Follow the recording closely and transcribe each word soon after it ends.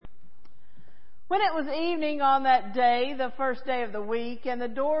When it was evening on that day, the first day of the week, and the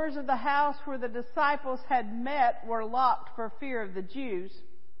doors of the house where the disciples had met were locked for fear of the Jews,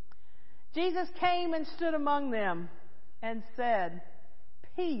 Jesus came and stood among them and said,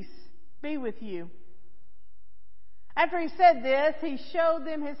 "Peace be with you." After he said this, he showed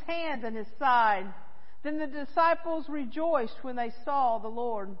them his hands and his side. Then the disciples rejoiced when they saw the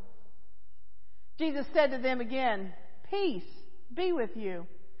Lord. Jesus said to them again, "Peace be with you.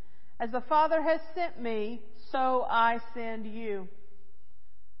 As the Father has sent me, so I send you."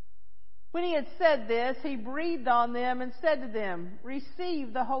 When he had said this, he breathed on them and said to them,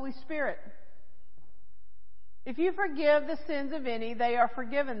 "Receive the Holy Spirit. If you forgive the sins of any, they are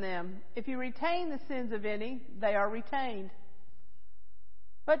forgiven them. If you retain the sins of any, they are retained."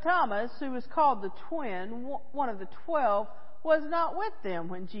 But Thomas, who was called the twin, one of the 12, was not with them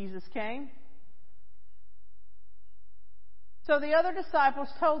when Jesus came. So the other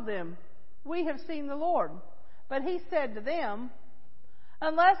disciples told them, "We have seen the Lord." But he said to them,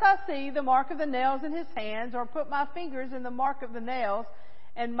 "Unless I see the mark of the nails in his hands, or put my fingers in the mark of the nails,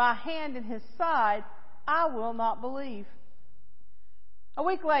 and my hand in his side, I will not believe." A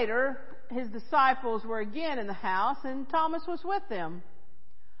week later, his disciples were again in the house, and Thomas was with them.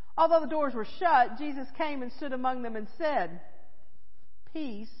 Although the doors were shut, Jesus came and stood among them and said,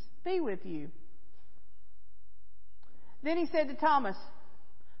 "Peace be with you." Then he said to Thomas,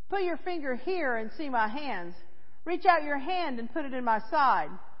 "Put your finger here and see my hands. Reach out your hand and put it in my side.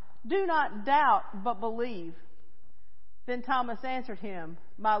 Do not doubt, but believe." Then Thomas answered him,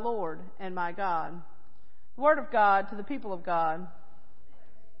 "My Lord and my God." The word of God to the people of God.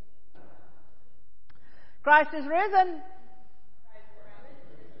 Christ is risen.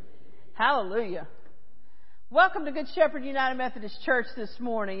 Hallelujah. Welcome to Good Shepherd United Methodist Church this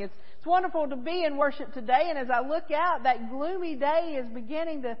morning. It's wonderful to be in worship today, and as I look out, that gloomy day is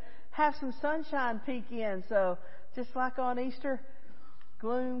beginning to have some sunshine peek in. So just like on Easter,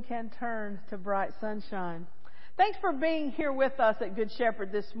 gloom can turn to bright sunshine. Thanks for being here with us at Good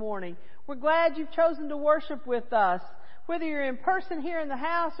Shepherd this morning. We're glad you've chosen to worship with us. Whether you're in person here in the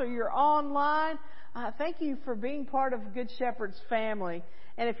house or you're online, thank you for being part of Good Shepherd's family.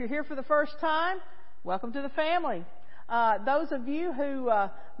 And if you're here for the first time, welcome to the family. Those of you who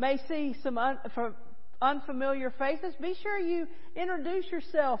may see some unfamiliar faces, be sure you introduce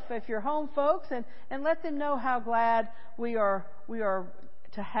yourself if you're home folks, and let them know how glad we are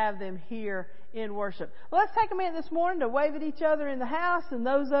to have them here in worship. Well, let's take a minute this morning to wave at each other in the house and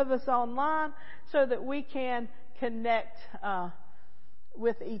those of us online so that we can connect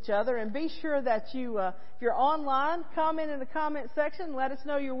with each other. And be sure that you, if you're online, comment in the comment section. Let us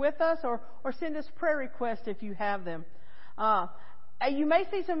know you're with us, or send us prayer requests if you have them. You may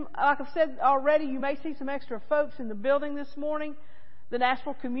see some, like I've said already, you may see some extra folks in the building this morning. The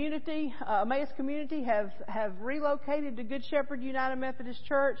Nashville community, Emmaus community, have relocated to Good Shepherd United Methodist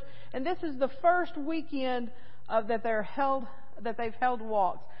Church, and this is the first weekend that they've held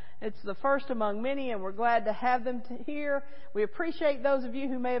walks. It's the first among many, and we're glad to have them here. We appreciate those of you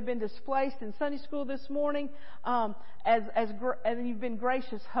who may have been displaced in Sunday school this morning, as you've been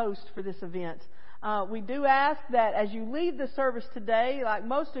gracious hosts for this event. We do ask that as you leave the service today, like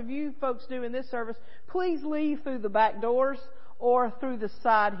most of you folks do in this service, please leave through the back doors or through the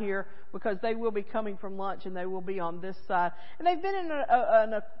side here, because they will be coming from lunch and they will be on this side. And they've been in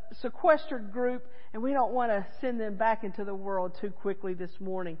a sequestered group, and we don't want to send them back into the world too quickly this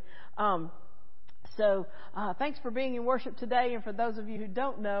morning. So thanks for being in worship today. And for those of you who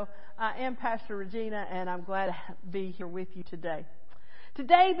don't know, I am Pastor Regina, and I'm glad to be here with you today.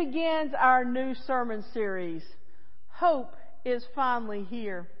 Today begins our new sermon series, Hope is Finally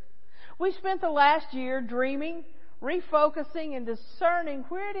Here. We spent the last year dreaming, refocusing, and discerning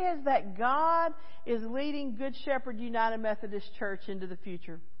where it is that God is leading Good Shepherd United Methodist Church into the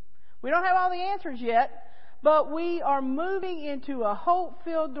future. We don't have all the answers yet, but we are moving into a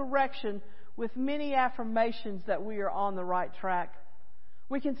hope-filled direction with many affirmations that we are on the right track.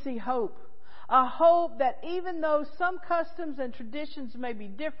 We can see hope. A hope that even though some customs and traditions may be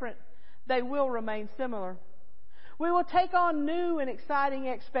different, they will remain similar. We will take on new and exciting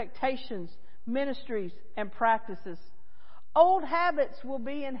expectations, ministries, and practices. Old habits will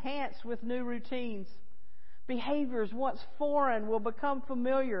be enhanced with new routines. Behaviors once foreign will become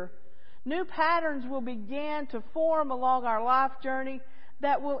familiar. New patterns will begin to form along our life journey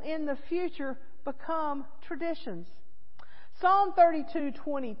that will in the future become traditions. Psalm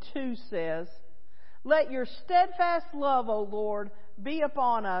 32:22 says, "Let your steadfast love, O Lord, be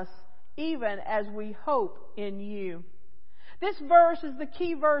upon us, even as we hope in you." This verse is the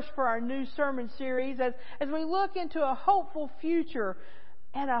key verse for our new sermon series as we look into a hopeful future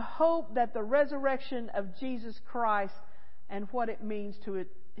and a hope that the resurrection of Jesus Christ and what it means to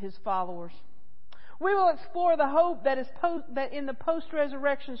His followers. We will explore the hope that is that in the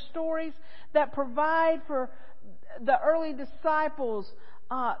post-resurrection stories that provide for the early disciples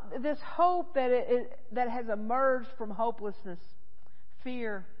this hope that has emerged from hopelessness,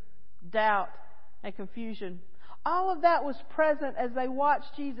 fear, doubt, and confusion. All of that was present as they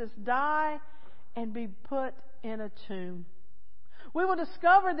watched Jesus die and be put in a tomb. We will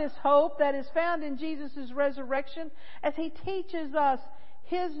discover this hope that is found in Jesus' resurrection as He teaches us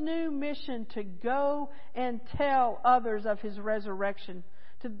His new mission to go and tell others of His resurrection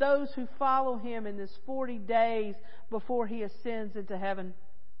to those who follow Him in this 40 days before He ascends into heaven.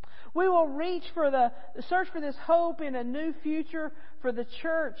 We will search for this hope in a new future for the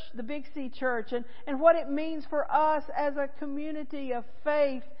church, the Big C Church, and what it means for us as a community of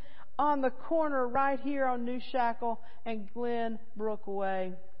faith on the corner right here on New Shackle and Glen Brook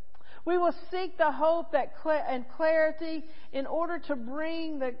Way. We will seek the hope and clarity in order to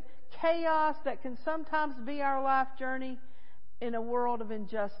bring the chaos that can sometimes be our life journey in a world of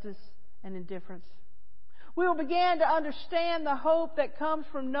injustice and indifference. We will begin to understand the hope that comes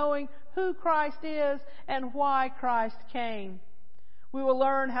from knowing who Christ is and why Christ came. We will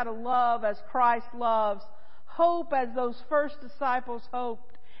learn how to love as Christ loves, hope as those first disciples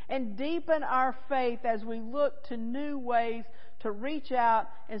hoped, and deepen our faith as we look to new ways to reach out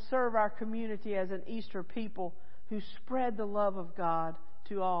and serve our community as an Easter people who spread the love of God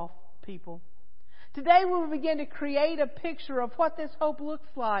to all people. Today we will begin to create a picture of what this hope looks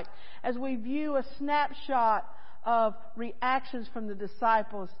like as we view a snapshot of reactions from the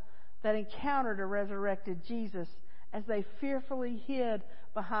disciples that encountered a resurrected Jesus as they fearfully hid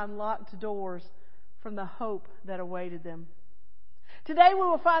behind locked doors from the hope that awaited them. Today we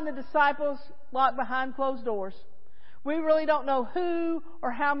will find the disciples locked behind closed doors. We really don't know who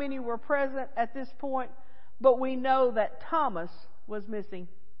or how many were present at this point, but we know that Thomas was missing.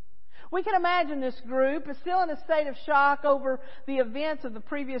 We can imagine this group is still in a state of shock over the events of the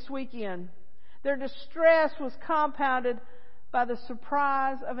previous weekend. Their distress was compounded by the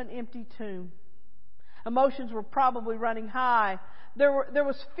surprise of an empty tomb. Emotions were probably running high. There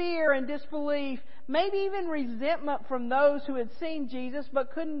was fear and disbelief, maybe even resentment from those who had seen Jesus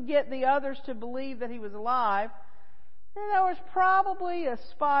but couldn't get the others to believe that He was alive. And there was probably a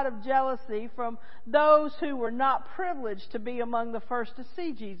spot of jealousy from those who were not privileged to be among the first to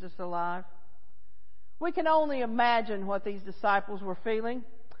see Jesus alive. We can only imagine what these disciples were feeling.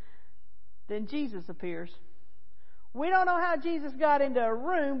 Then Jesus appears. We don't know how Jesus got into a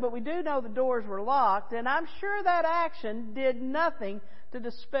room, but we do know the doors were locked, and I'm sure that action did nothing to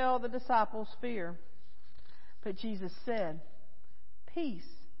dispel the disciples' fear. But Jesus said, "Peace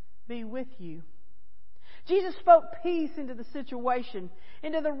be with you." Jesus spoke peace into the situation,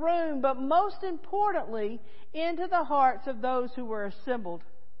 into the room, but most importantly, into the hearts of those who were assembled.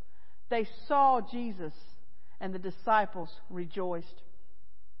 They saw Jesus, and the disciples rejoiced.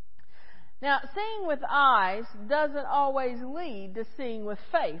 Now, seeing with eyes doesn't always lead to seeing with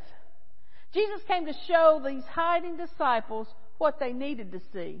faith. Jesus came to show these hiding disciples what they needed to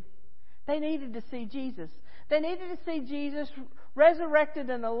see. They needed to see Jesus. They needed to see Jesus resurrected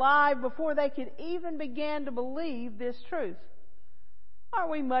and alive before they could even begin to believe this truth. Aren't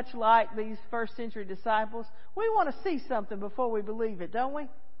we much like these first century disciples? We want to see something before we believe it, don't we?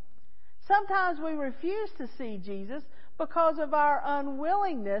 Sometimes we refuse to see Jesus because of our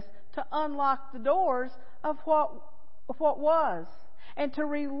unwillingness to unlock the doors of what was and to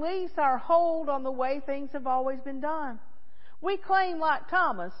release our hold on the way things have always been done. We claim, like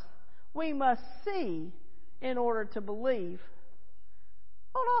Thomas, we must see in order to believe.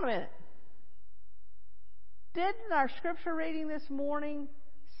 Hold on a minute. Didn't our scripture reading this morning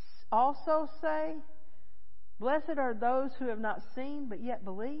also say, "Blessed are those who have not seen but yet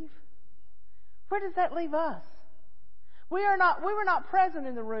believe"? Where does that leave us? We were not present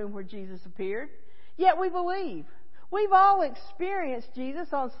in the room where Jesus appeared, yet we believe. We've all experienced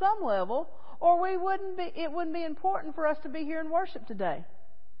Jesus on some level, or it wouldn't be important for us to be here in worship today.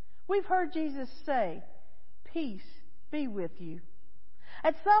 We've heard Jesus say, "Peace be with you."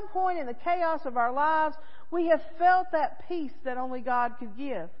 At some point in the chaos of our lives, we have felt that peace that only God could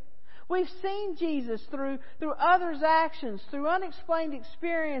give. We've seen Jesus through others' actions, through unexplained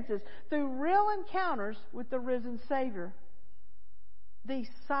experiences, through real encounters with the risen Savior.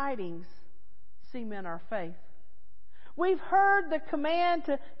 These sightings cement our faith. We've heard the command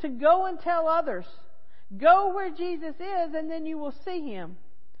to go and tell others. Go where Jesus is and then you will see Him.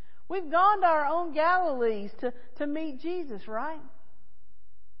 We've gone to our own Galilees to meet Jesus, right?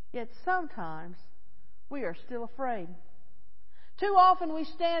 Yet sometimes we are still afraid. Too often we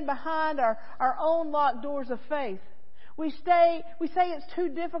stand behind our own locked doors of faith. We say it's too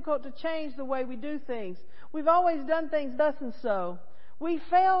difficult to change the way we do things. We've always done things thus and so. We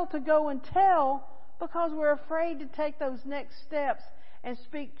fail to go and tell because we're afraid to take those next steps and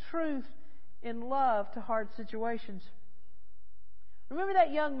speak truth in love to hard situations. Remember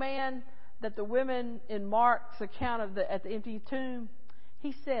that young man that the women in Mark's account of at the empty tomb?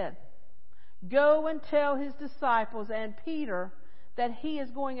 He said, "Go and tell his disciples and Peter that he is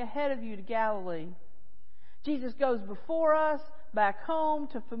going ahead of you to Galilee." Jesus goes before us, back home,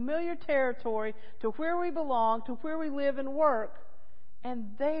 to familiar territory, to where we belong, to where we live and work,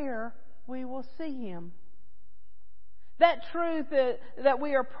 and there we will see Him. That truth that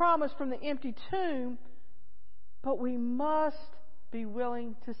we are promised from the empty tomb, but we must be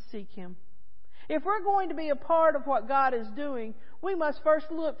willing to seek Him. If we're going to be a part of what God is doing, we must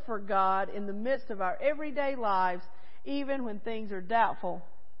first look for God in the midst of our everyday lives, even when things are doubtful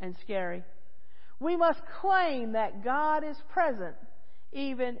and scary. We must claim that God is present,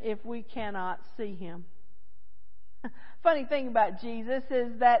 even if we cannot see Him. Funny thing about Jesus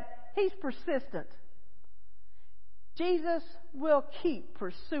is that He's persistent. Jesus will keep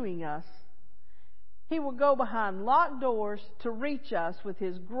pursuing us. He will go behind locked doors to reach us with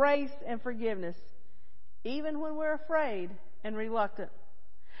His grace and forgiveness, even when we're afraid and reluctant.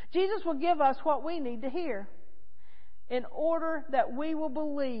 Jesus will give us what we need to hear in order that we will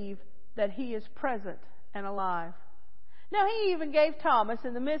believe that He is present and alive. Now, He even gave Thomas,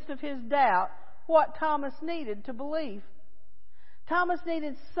 in the midst of his doubt, what Thomas needed to believe. Thomas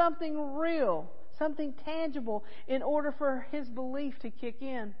needed something real, something tangible, in order for his belief to kick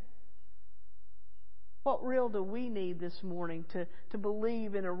in. What real do we need this morning to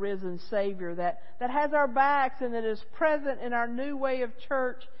believe in a risen Savior that has our backs and that is present in our new way of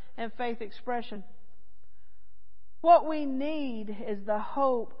church and faith expression? What we need is the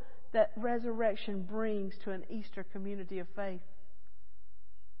hope that resurrection brings to an Easter community of faith.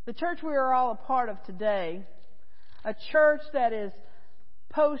 The church we are all a part of today, a church that is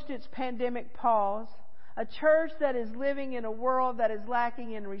post its pandemic pause, a church that is living in a world that is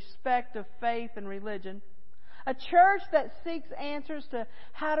lacking in respect of faith and religion, a church that seeks answers to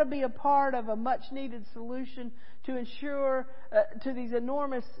how to be a part of a much needed solution to ensure to these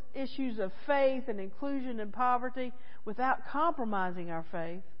enormous issues of faith and inclusion and poverty without compromising our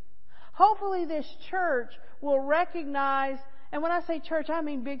faith. Hopefully this church will recognize, and when I say church, I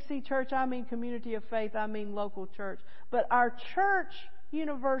mean Big C Church, I mean community of faith, I mean local church. But our church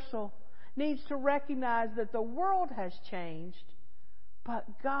universal needs to recognize that the world has changed, but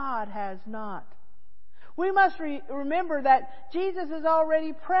God has not. We must remember that Jesus is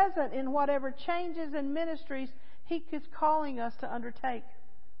already present in whatever changes and ministries He is calling us to undertake.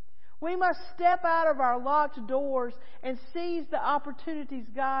 We must step out of our locked doors and seize the opportunities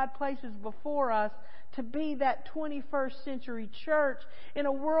God places before us to be that 21st century church in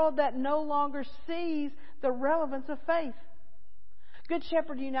a world that no longer sees the relevance of faith. Good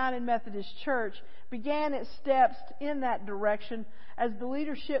Shepherd United Methodist Church began its steps in that direction as the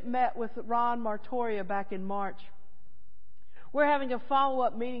leadership met with Ron Martoria back in March. We're having a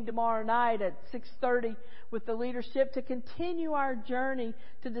follow-up meeting tomorrow night at 6:30 with the leadership to continue our journey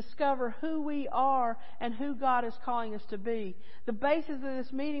to discover who we are and who God is calling us to be. The basis of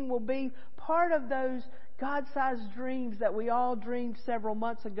this meeting will be part of those God-sized dreams that we all dreamed several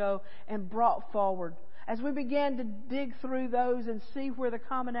months ago and brought forward. As we began to dig through those and see where the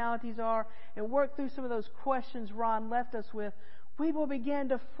commonalities are and work through some of those questions Ron left us with, we will begin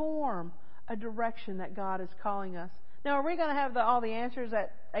to form a direction that God is calling us. Now, are we going to have all the answers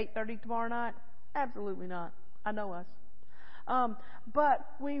at 8:30 tomorrow night? Absolutely not. I know us. But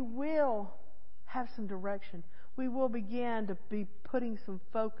we will have some direction. We will begin to be putting some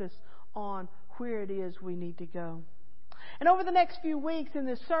focus on where it is we need to go. And over the next few weeks in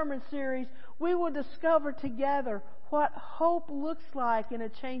this sermon series, we will discover together what hope looks like in a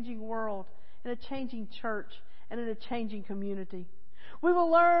changing world, in a changing church, and in a changing community. We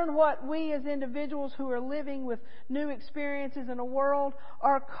will learn what we as individuals who are living with new experiences in a world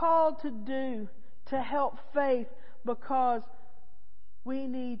are called to do to help faith, because we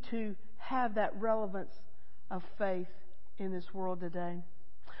need to have that relevance of faith in this world today.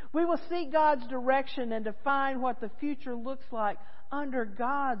 We will seek God's direction and define what the future looks like under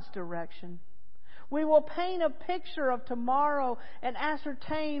God's direction. We will paint a picture of tomorrow and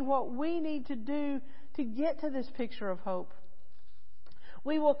ascertain what we need to do to get to this picture of hope.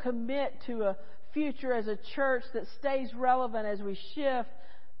 We will commit to a future as a church that stays relevant as we shift,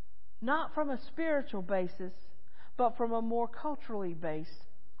 not from a spiritual basis, but from a more culturally based,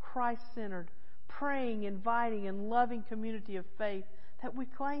 Christ-centered, praying, inviting, and loving community of faith that we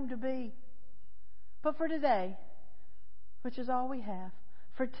claim to be. But for today, which is all we have,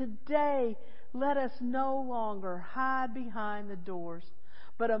 for today, let us no longer hide behind the doors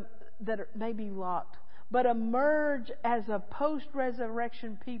that may be locked, but emerge as a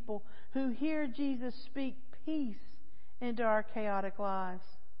post-resurrection people who hear Jesus speak peace into our chaotic lives.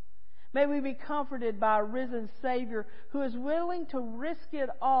 May we be comforted by a risen Savior who is willing to risk it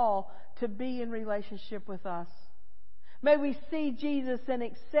all to be in relationship with us. May we see Jesus and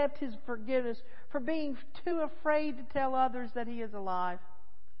accept His forgiveness for being too afraid to tell others that He is alive.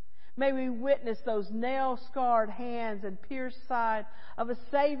 May we witness those nail-scarred hands and pierced side of a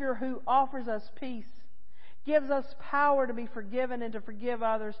Savior who offers us peace, gives us power to be forgiven and to forgive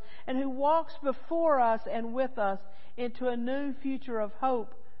others, and who walks before us and with us into a new future of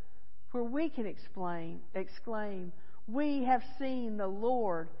hope where we can exclaim, "We have seen the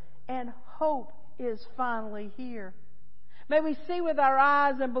Lord, and hope is finally here." May we see with our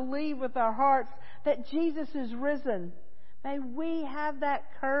eyes and believe with our hearts that Jesus is risen. May we have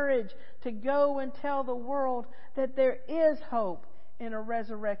that courage to go and tell the world that there is hope in a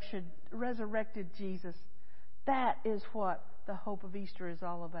resurrected Jesus. That is what the hope of Easter is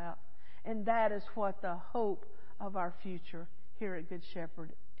all about. And that is what the hope of our future here at Good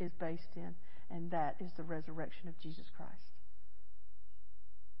Shepherd is based in. And that is the resurrection of Jesus Christ.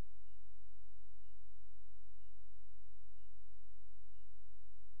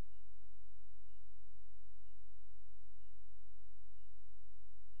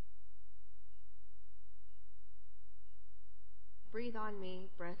 Breathe on me,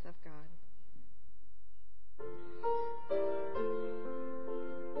 breath of God.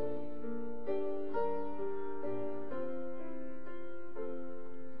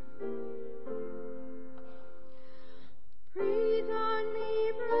 Breathe on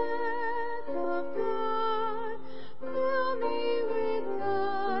me, breath of God. Fill me with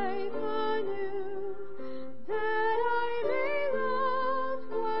life anew, that I may love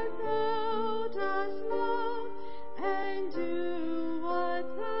what Thou dost love and do what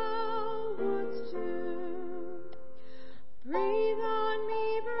Thou wouldst do. Breathe on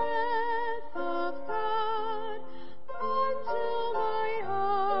me, breath of God, until my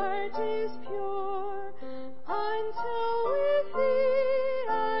heart is pure, until with Thee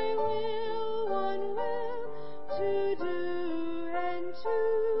I will one will to do and to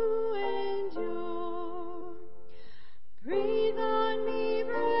endure. Breathe on me,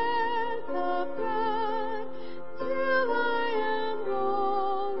 breath of God, till I am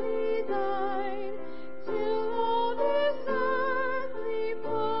wholly Thine, till all this earthly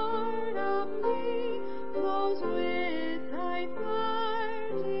part of me flows with Thy fire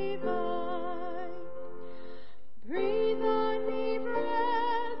divine. Breathe on me,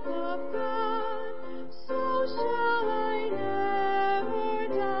 breath of God, so shall I never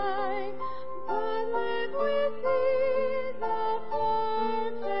die, but live with Thee the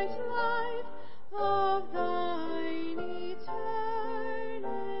perfect life of Thine eternity.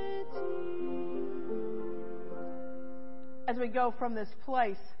 As we go from this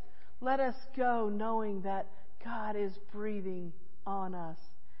place, let us go knowing that God is breathing on us,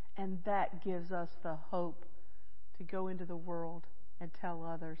 and that gives us the hope to go into the world and tell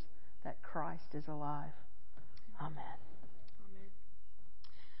others that Christ is alive. Amen. Amen.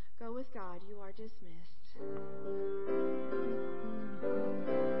 Go with God. You are dismissed.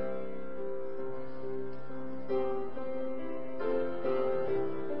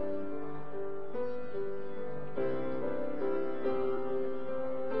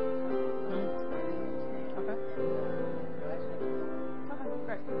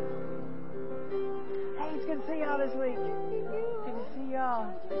 Hey, it's good to see y'all this week. Good to see y'all.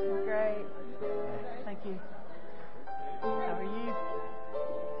 Great. Thank you. How are you?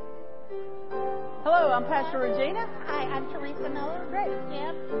 Hello, I'm Pastor Regina. Hi, I'm Teresa Miller. Great.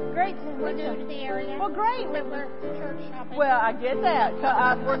 Yep. Great. We're new to the area. Well, great. But we're church shopping. Well, I get that.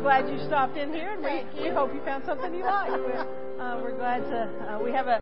 We're glad you stopped in here, and we hope you found something you like. We're glad to. We have a